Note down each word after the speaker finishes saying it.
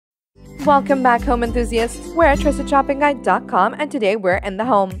Welcome back, home enthusiasts. We're at trusted.shoppingguide.com and today we're in the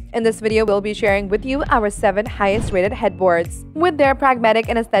home. In this video, we'll be sharing with you our 7 highest rated headboards. With their pragmatic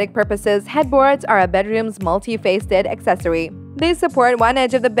and aesthetic purposes, headboards are a bedroom's multi-faceted accessory. They support one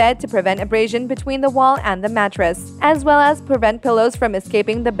edge of the bed to prevent abrasion between the wall and the mattress, as well as prevent pillows from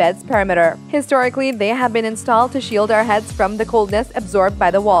escaping the bed's perimeter. Historically, they have been installed to shield our heads from the coldness absorbed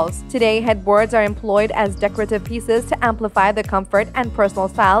by the walls. Today, headboards are employed as decorative pieces to amplify the comfort and personal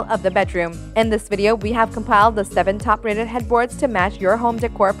style of the bedroom. In this video, we have compiled the 7 top-rated headboards to match your home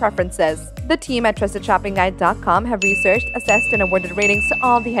decor preferences. The team at TrustedShoppingGuide.com have researched, assessed, and awarded ratings to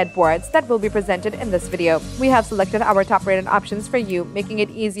all the headboards that will be presented in this video. We have selected our top-rated options for you, making it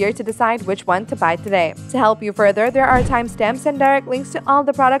easier to decide which one to buy today. To help you further, there are timestamps and direct links to all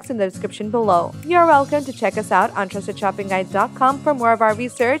the products in the description below. You're welcome to check us out on TrustedShoppingGuide.com for more of our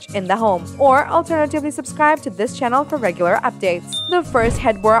research in the home, or alternatively subscribe to this channel for regular updates. The first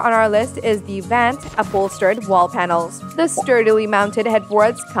headboard on our list is the Vänt Upholstered wall panels. The sturdily mounted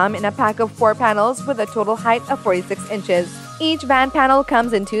headboards come in a pack of 4 panels with a total height of 46 inches. Each Vänt panel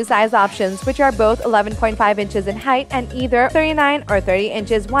comes in 2 size options, which are both 11.5 inches in height and either 39 or 30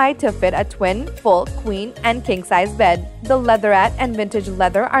 inches wide to fit a twin, full, queen, and king-size bed. The leatherette and vintage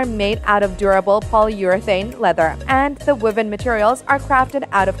leather are made out of durable polyurethane leather, and the woven materials are crafted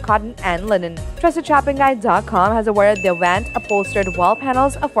out of cotton and linen. TrustedShoppingGuide.com has awarded the Vänt Upholstered wall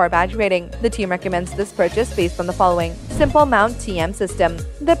panels a 4-badge rating. The team recommends this purchase based on the following: simple mount TM system.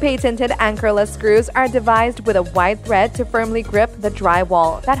 The patented anchorless screws are devised with a wide thread to firmly grip the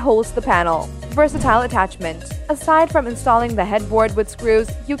drywall that holds the panel. Versatile attachment. Aside from installing the headboard with screws,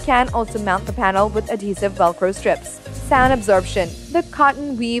 you can also mount the panel with adhesive Velcro strips. Sound absorption. The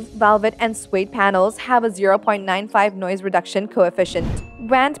cotton, weave, velvet, and suede panels have a 0.95 noise reduction coefficient.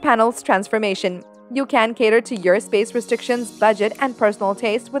 Vänt panels transformation. You can cater to your space restrictions, budget, and personal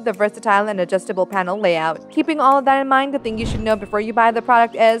taste with the versatile and adjustable panel layout. Keeping all of that in mind, the thing you should know before you buy the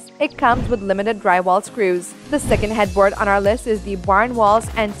product is, it comes with limited drywall screws. The second headboard on our list is the Barn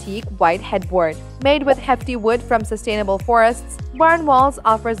Walls Antique White Headboard. Made with hefty wood from sustainable forests, Barn Walls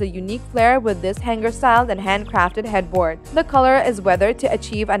offers a unique flair with this hanger-styled and handcrafted headboard. The color is weathered to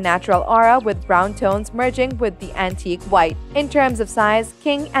achieve a natural aura with brown tones merging with the antique white. In terms of size,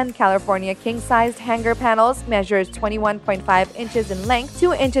 King and California king-sized hanger panels measures 21.5 inches in length,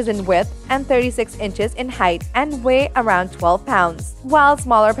 2 inches in width, and 36 inches in height, and weigh around 12 pounds. While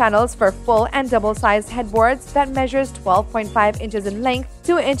smaller panels for full and double-sized headboards that measures 12.5 inches in length,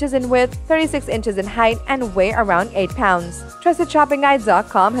 2 inches in width, 36 inches in height, and weigh around 8 pounds.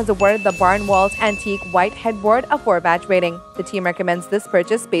 TrustedShoppingGuide.com has awarded the Barn Walls Antique White Headboard a 4-badge rating. The team recommends this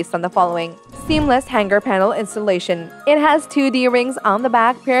purchase based on the following: seamless hanger panel installation. It has 2 D-rings on the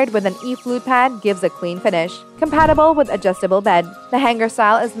back paired with an E-flute pad gives a clean finish. Compatible with adjustable bed. The hanger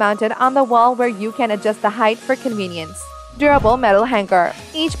style is mounted on the wall where you can adjust the height for convenience. Durable metal hanger.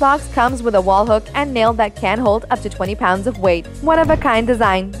 Each box comes with a wall hook and nail that can hold up to 20 pounds of weight. One-of-a-kind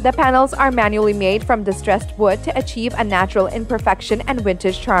design. The panels are manually made from distressed wood to achieve a natural imperfection and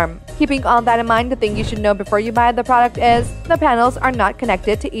vintage charm. Keeping all that in mind, the thing you should know before you buy the product is, the panels are not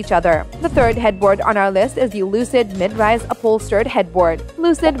connected to each other. The third headboard on our list is the LUCID Mid-Rise Upholstered Headboard.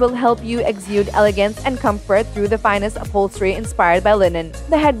 LUCID will help you exude elegance and comfort through the finest upholstery inspired by linen.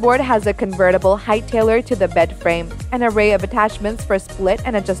 The headboard has a convertible height tailored to the bed frame, an array of attachments for split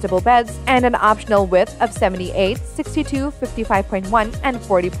and adjustable beds, and an optional width of 78, 62, 55.1, and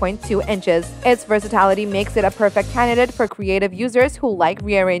 40.2 inches. Its versatility makes it a perfect candidate for creative users who like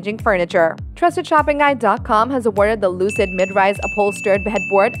rearranging furniture. TrustedShoppingGuide.com has awarded the LUCID Mid-Rise Upholstered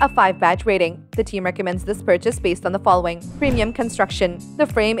Headboard a 5-badge rating. The team recommends this purchase based on the following: premium construction. The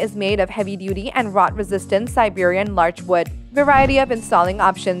frame is made of heavy-duty and rot-resistant Siberian larch wood. Variety of installing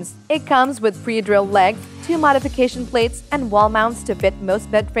options. It comes with pre-drilled legs, 2 modification plates, and wall mounts to fit most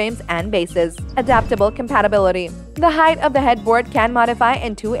bed frames and bases. Adaptable compatibility. The height of the headboard can modify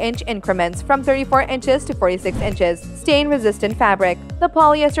in 2-inch increments from 34 inches to 46 inches. Stain-resistant fabric. The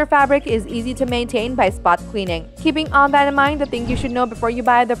polyester fabric is easy to maintain by spot cleaning. Keeping all that in mind, the thing you should know before you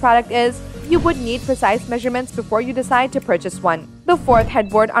buy the product is, you would need precise measurements before you decide to purchase one. The fourth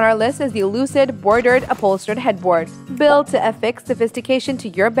headboard on our list is the LUCID Bordered Upholstered Headboard. Built to affix sophistication to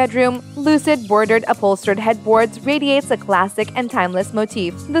your bedroom, LUCID Bordered Upholstered Headboards radiates a classic and timeless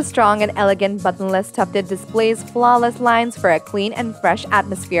motif. The strong and elegant buttonless tufted displays flawless lines for a clean and fresh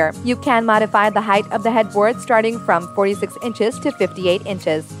atmosphere. You can modify the height of the headboard starting from 46 inches to 58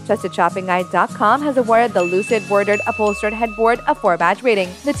 inches. TrustedShoppingGuide.com has awarded the LUCID Bordered Upholstered Headboard a 4-badge rating.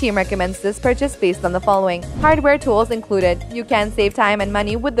 The team recommends this purchase based on the following: hardware tools included. You can save save time and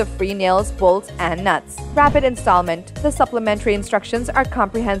money with the free nails, bolts, and nuts. Rapid installment. The supplementary instructions are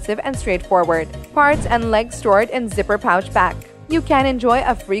comprehensive and straightforward. Parts and legs stored in zipper pouch back. You can enjoy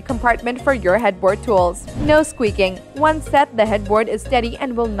a free compartment for your headboard tools. No squeaking. Once set, the headboard is steady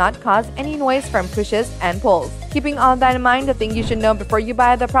and will not cause any noise from pushes and pulls. Keeping all that in mind, the thing you should know before you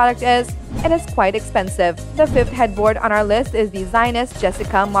buy the product is, it is quite expensive. The fifth headboard on our list is the Zinus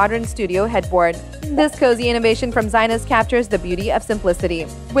Jessica Modern Studio Headboard. This cozy innovation from Zinus captures the beauty of simplicity.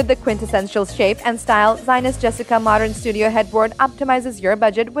 With the quintessential shape and style, Zinus Jessica Modern Studio Headboard optimizes your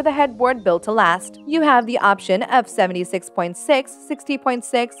budget with a headboard built to last. You have the option of 76.6,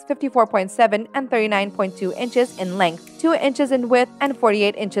 60.6, 54.7, and 39.2 inches in length, 2 inches in width, and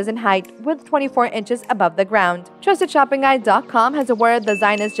 48 inches in height, with 24 inches above the ground. TrustedShoppingGuide.com has awarded the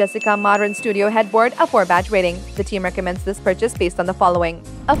Zinus Jessica Modern Studio Headboard a 4-badge rating. The team recommends this purchase based on the following.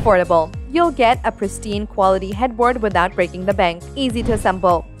 Affordable. You'll get a pristine quality headboard without breaking the bank. Easy to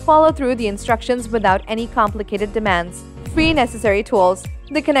assemble. Follow through the instructions without any complicated demands. Free necessary tools.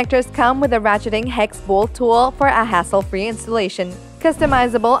 The connectors come with a ratcheting hex bolt tool for a hassle-free installation.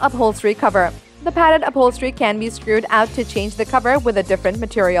 Customizable upholstery cover. The padded upholstery can be screwed out to change the cover with a different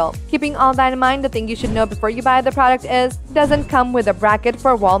material. Keeping all that in mind, the thing you should know before you buy the product is, doesn't come with a bracket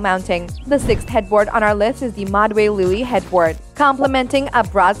for wall mounting. The sixth headboard on our list is the Modway Lily Headboard. Complementing a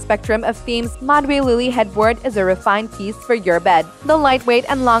broad spectrum of themes, Modway Lily Headboard is a refined piece for your bed. The lightweight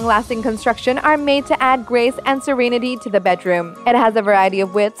and long-lasting construction are made to add grace and serenity to the bedroom. It has a variety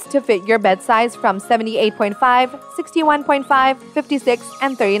of widths to fit your bed size from 78.5, 61.5, 56,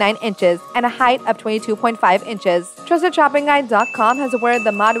 and 39 inches, and a height of 22.5 inches. TrustedShoppingGuide.com has awarded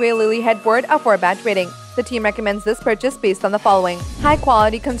the Modway Lily Headboard a 4-badge rating. The team recommends this purchase based on the following.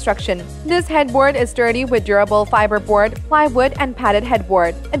 High-quality construction. This headboard is sturdy with durable fiber board, plywood, and padded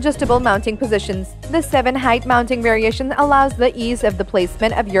headboard. Adjustable mounting positions. The 7-height mounting variation allows the ease of the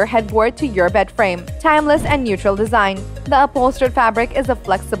placement of your headboard to your bed frame. Timeless and neutral design. The upholstered fabric is a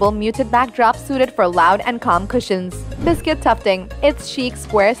flexible muted backdrop suited for loud and calm cushions. Biscuit tufting. Its chic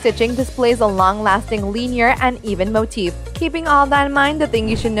square stitching displays a long-lasting linear and even motif. Keeping all that in mind, the thing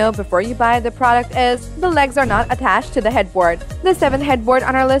you should know before you buy the product is, the legs are not attached to the headboard. The seventh headboard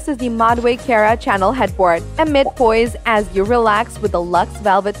on our list is the Modway Keira Channel Headboard. Emit poise as you relax with the luxe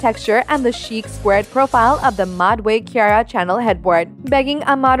velvet texture and the chic squared profile of the Modway Keira Channel Headboard. Begging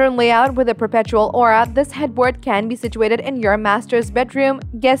a modern layout with a perpetual aura, this headboard can be situated in your master's bedroom,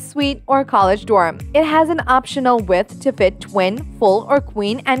 guest suite, or college dorm. It has an optional width to fit twin, full, or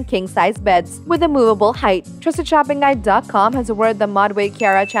queen and king-size beds with a movable height. TrustedShoppingGuide.com has awarded the Modway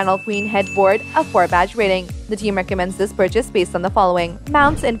Keira Channel Queen Headboard a 4-badge rating. The team recommends this purchase based on the following.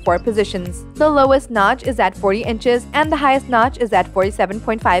 Mounts in 4 positions. The lowest notch is at 40 inches and the highest notch is at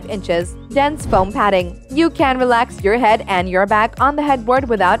 47.5 inches. Dense foam padding. You can relax your head and your back on the headboard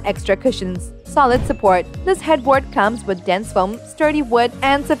without extra cushions. Solid support. This headboard comes with dense foam, sturdy wood,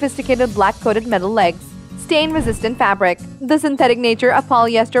 and sophisticated black-coated metal legs. Stain-resistant fabric. The synthetic nature of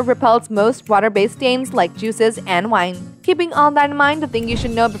polyester repels most water-based stains like juices and wine. Keeping all that in mind, the thing you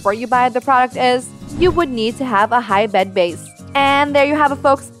should know before you buy the product is, you would need to have a high bed base. And there you have it,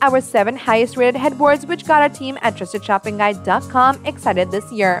 folks, our 7 highest-rated headboards which got our team at TrustedShoppingGuide.com excited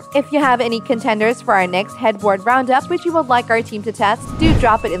this year. If you have any contenders for our next headboard roundup which you would like our team to test, do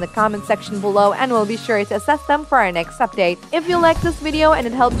drop it in the comment section below and we'll be sure to assess them for our next update. If you liked this video and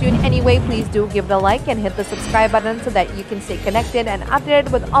it helped you in any way, please do give it a like and hit the subscribe button so that you can stay connected and updated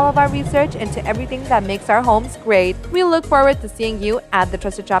with all of our research into everything that makes our homes great. We look forward to seeing you at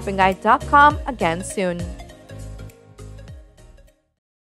TheTrustedShoppingGuide.com again soon.